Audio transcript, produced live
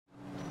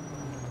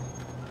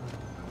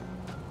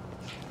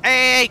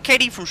Hey,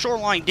 Katie from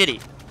Shoreline did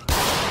it.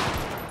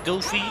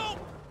 Goofy.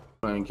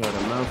 I ain't cat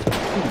enough.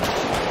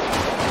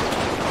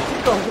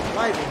 You don't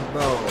fight me,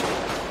 bro.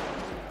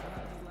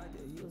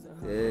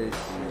 This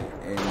shit,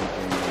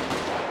 anything.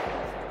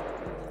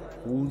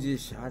 Who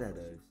just shot at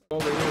us?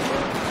 Over here, bro.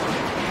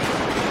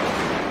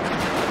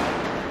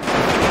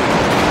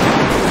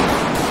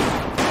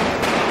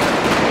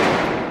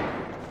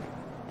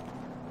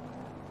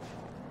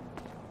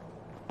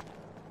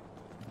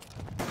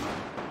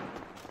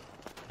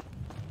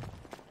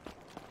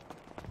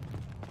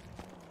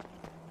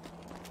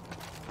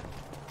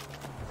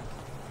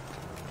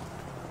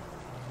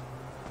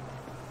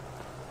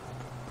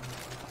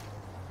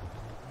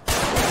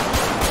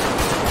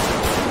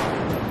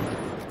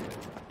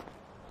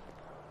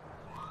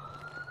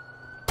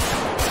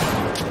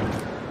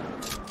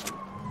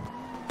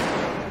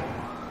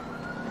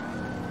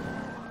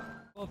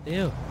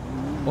 Ew.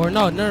 Or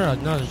no,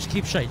 just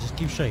keep straight, just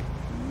keep straight.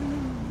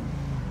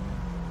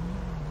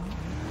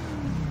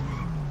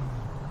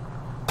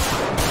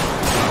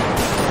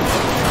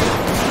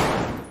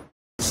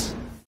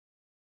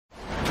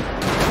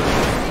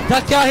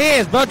 Duck your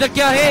hands, bro, duck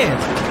your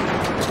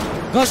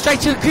hands. Go straight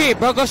to the crib,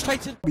 bro, go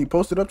straight to the... Be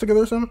posted up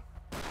together or something?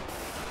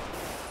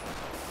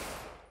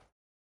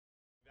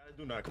 Gotta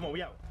do nothing. Come on,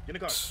 we out. Get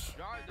in the car.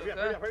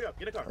 Hurry up,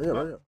 get in the car.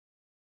 Hurry up.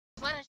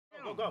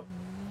 Go.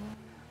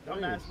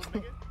 Dumbass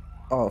nigga.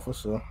 Oh, for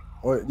sure.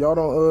 Wait, y'all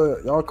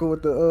don't y'all cool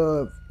with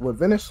the with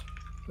Venice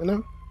and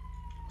them?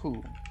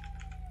 Who?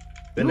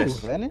 Venice.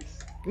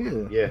 Venice?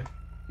 Yeah. Yeah.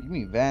 You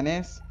mean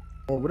Venice?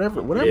 Or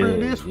whatever Yeah,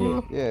 it is,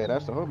 fool. Yeah,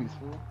 that's the homies,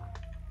 fool.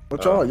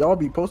 But y'all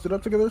be posted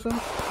up together or something?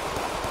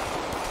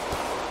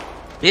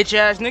 Bitch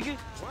ass nigga.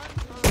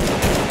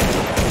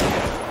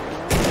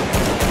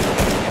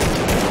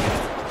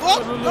 Oh,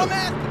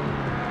 dumbass.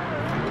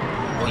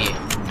 Oh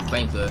yeah,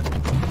 playing good.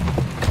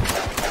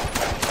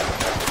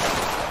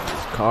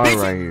 Car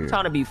right here.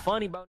 Trying to be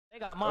funny, bro. They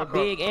got my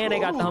big and they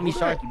got the homie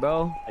Sharky,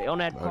 bro. They on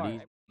that car.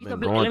 Let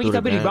me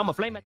stop it, bro. I'ma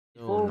flame at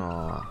you, fool.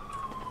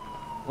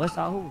 What's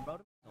our who, bro?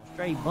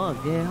 Straight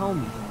bunk, dead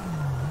homie.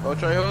 Oh,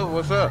 Trey,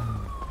 what's up?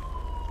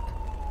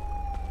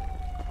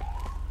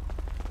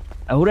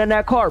 Who in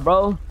that car,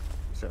 bro?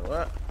 So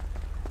what?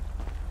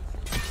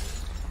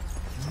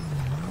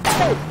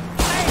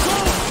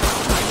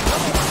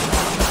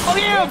 Oh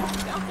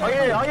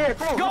yeah,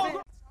 come on.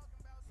 Go.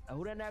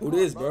 Who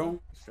this, bro?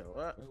 So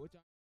what?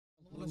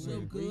 What's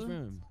up,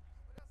 good?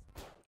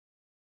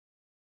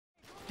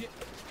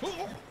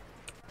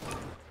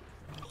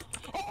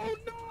 Oh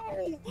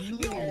no!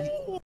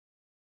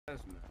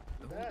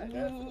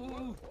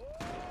 No!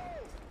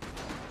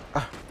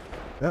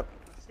 Yep.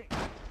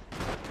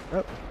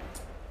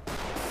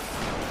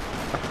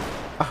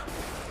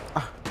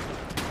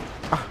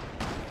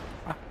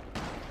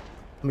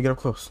 Let me get up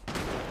close.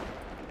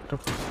 Get up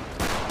close.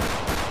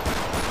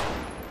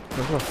 Get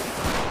up close.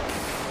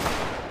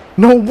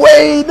 No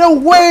way! No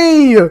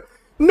way!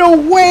 No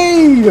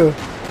way!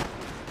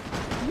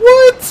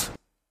 What?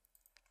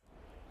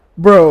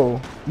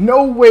 Bro,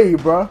 no way,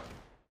 bro.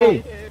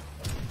 Hey.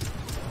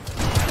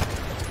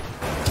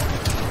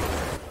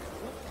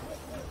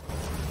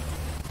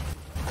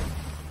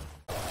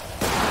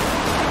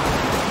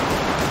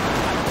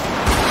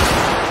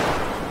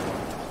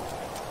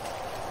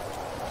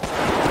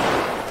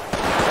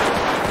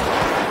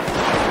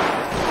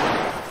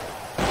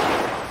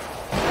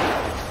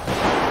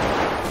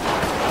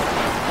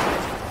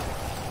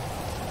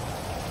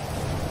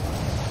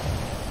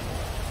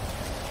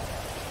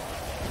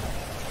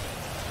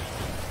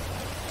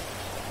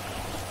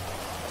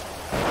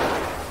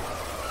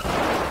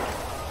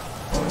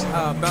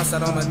 Bounce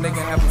out on a nigga and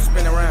have him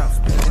spin around.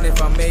 And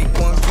if I make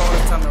one call,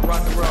 it's time to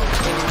rock the road.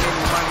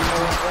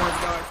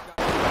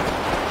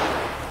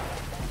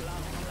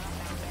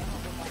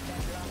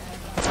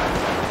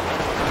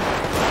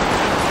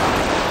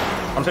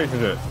 I'm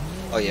taking it.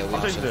 Oh yeah,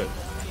 I'm taking it.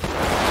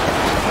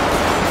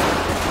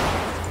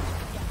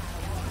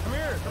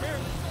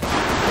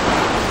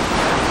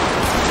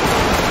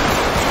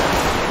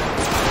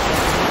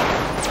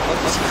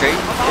 Is he crazy?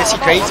 Is he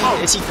crazy?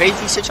 Is he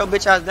crazy? Sit your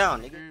bitch ass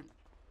down, nigga.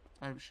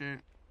 Type shit.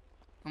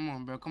 Come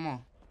on, bro. Come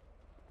on.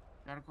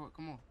 Gotta go.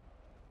 Come on.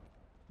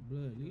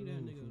 Blood, leave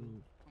that nigga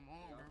alone. Come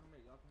on, bro.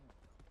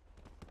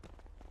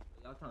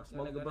 Y'all trying to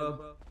smoke it,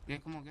 bro? Yeah,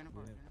 come on. Get in the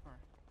car. Get in the car.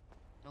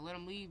 Don't let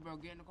him leave, bro.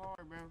 Get in the car,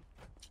 bro.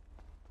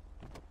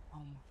 Oh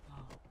my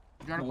god.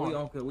 Drive the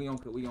car.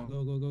 We on.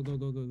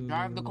 Go.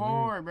 Drive the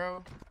car,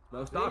 bro.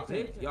 Bro, stop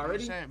it. Y'all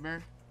ready? Set, bro.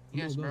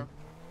 Yes, bro.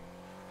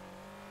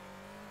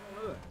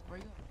 Where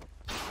you go?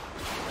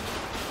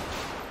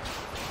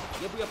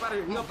 Yeah, we up out of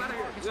here. We up out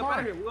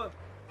of here. We up.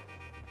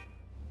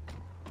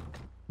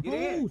 Get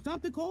in.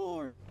 Stop the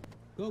car.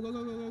 Go.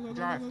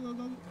 Drive.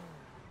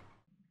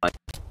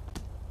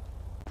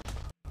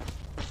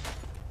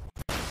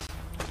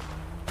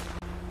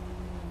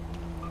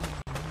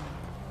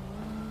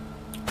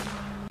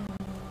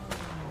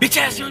 Bitch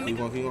ass young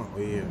nigga. Keep on. Oh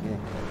yeah.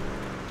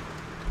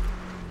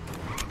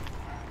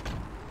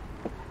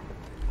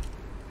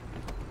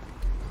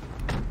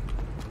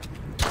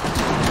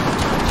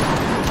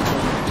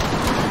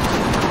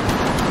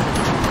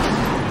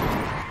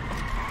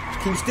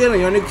 Keep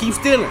stealing, young nigga. Keep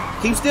stealing.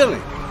 Keep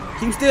stealing.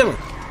 Keep stealing.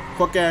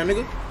 Fuck ass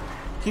nigga.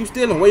 Keep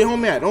stealing. Where your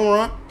homie at? Don't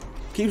run.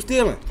 Keep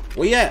stealing.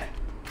 Where you at?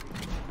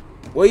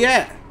 Where you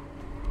at?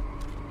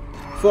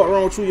 Fuck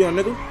wrong with you, young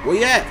nigga? Where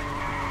you at?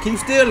 Keep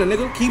stealing,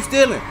 nigga. Keep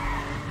stealing.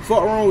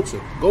 Fuck wrong with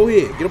you? Go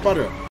ahead. Get up out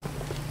of there.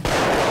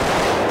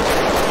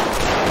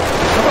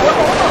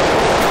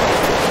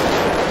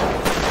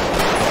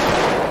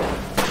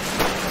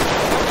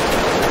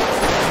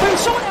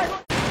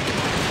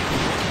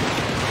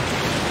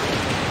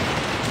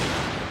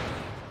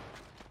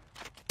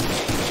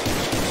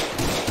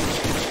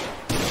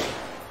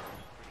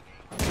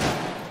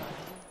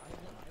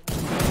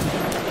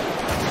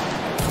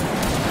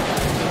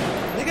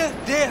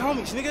 Dead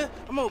homies, nigga.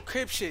 I'm on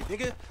crib shit,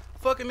 nigga.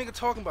 Fucking nigga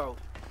talking about.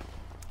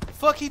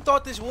 Fuck he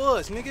thought this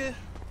was, nigga.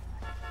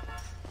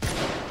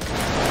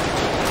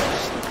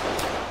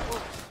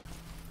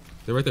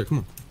 They're right there, come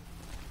on.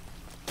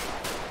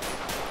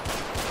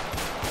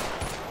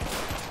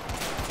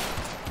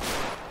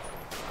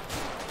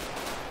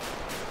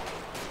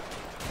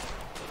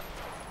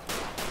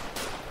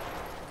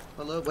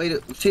 Hold up,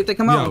 wait. See if they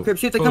come out. Crib,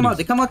 see if they come out.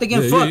 They come out, they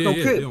getting fucked on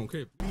crib. They on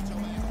crib.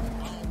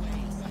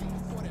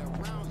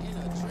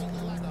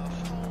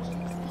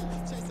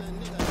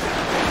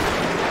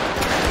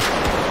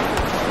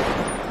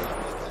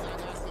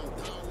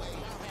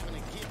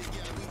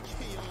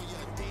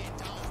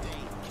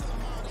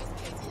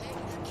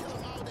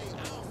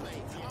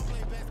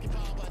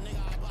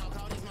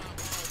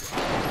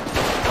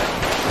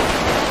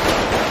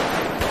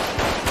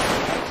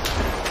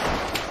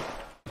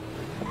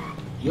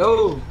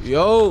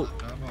 Yo.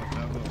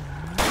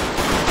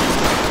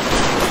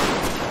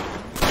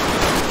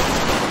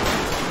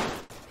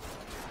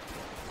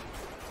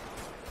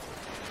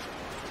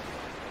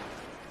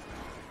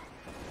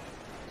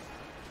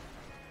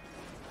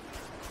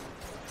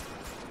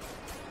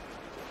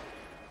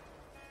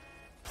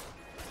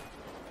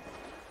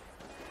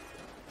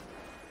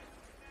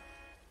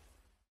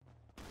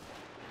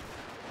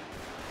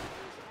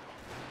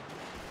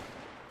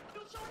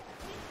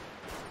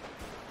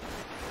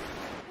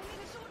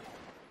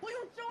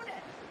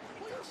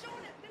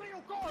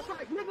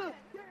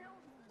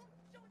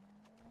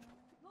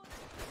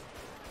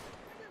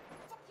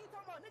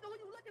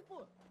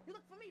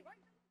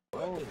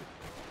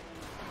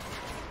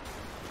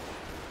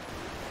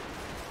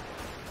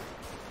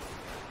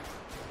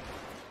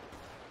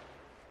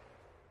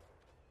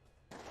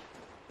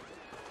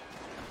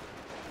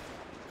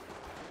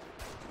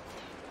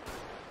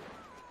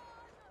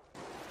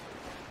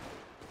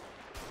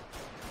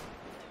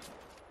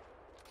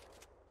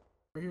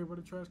 Right here, where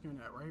the trash can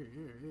at? Right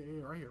here,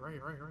 yeah, right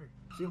here.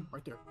 See him?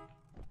 Right there.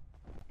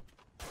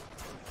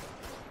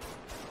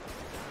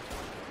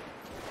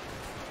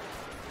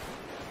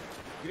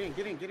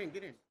 Get in.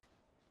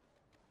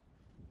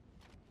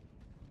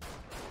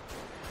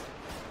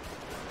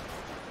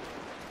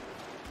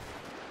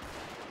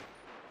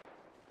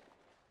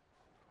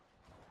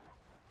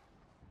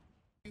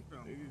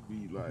 Niggas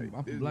be like, I'm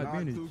from it's Black not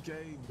Bandage. 2K,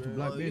 bro.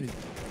 Black Bandage.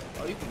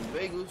 Oh, you from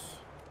Vegas?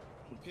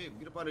 Okay,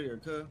 get up out of there,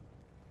 cuz.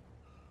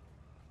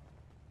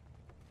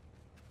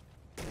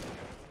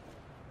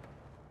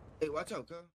 Hey, watch out, cuz.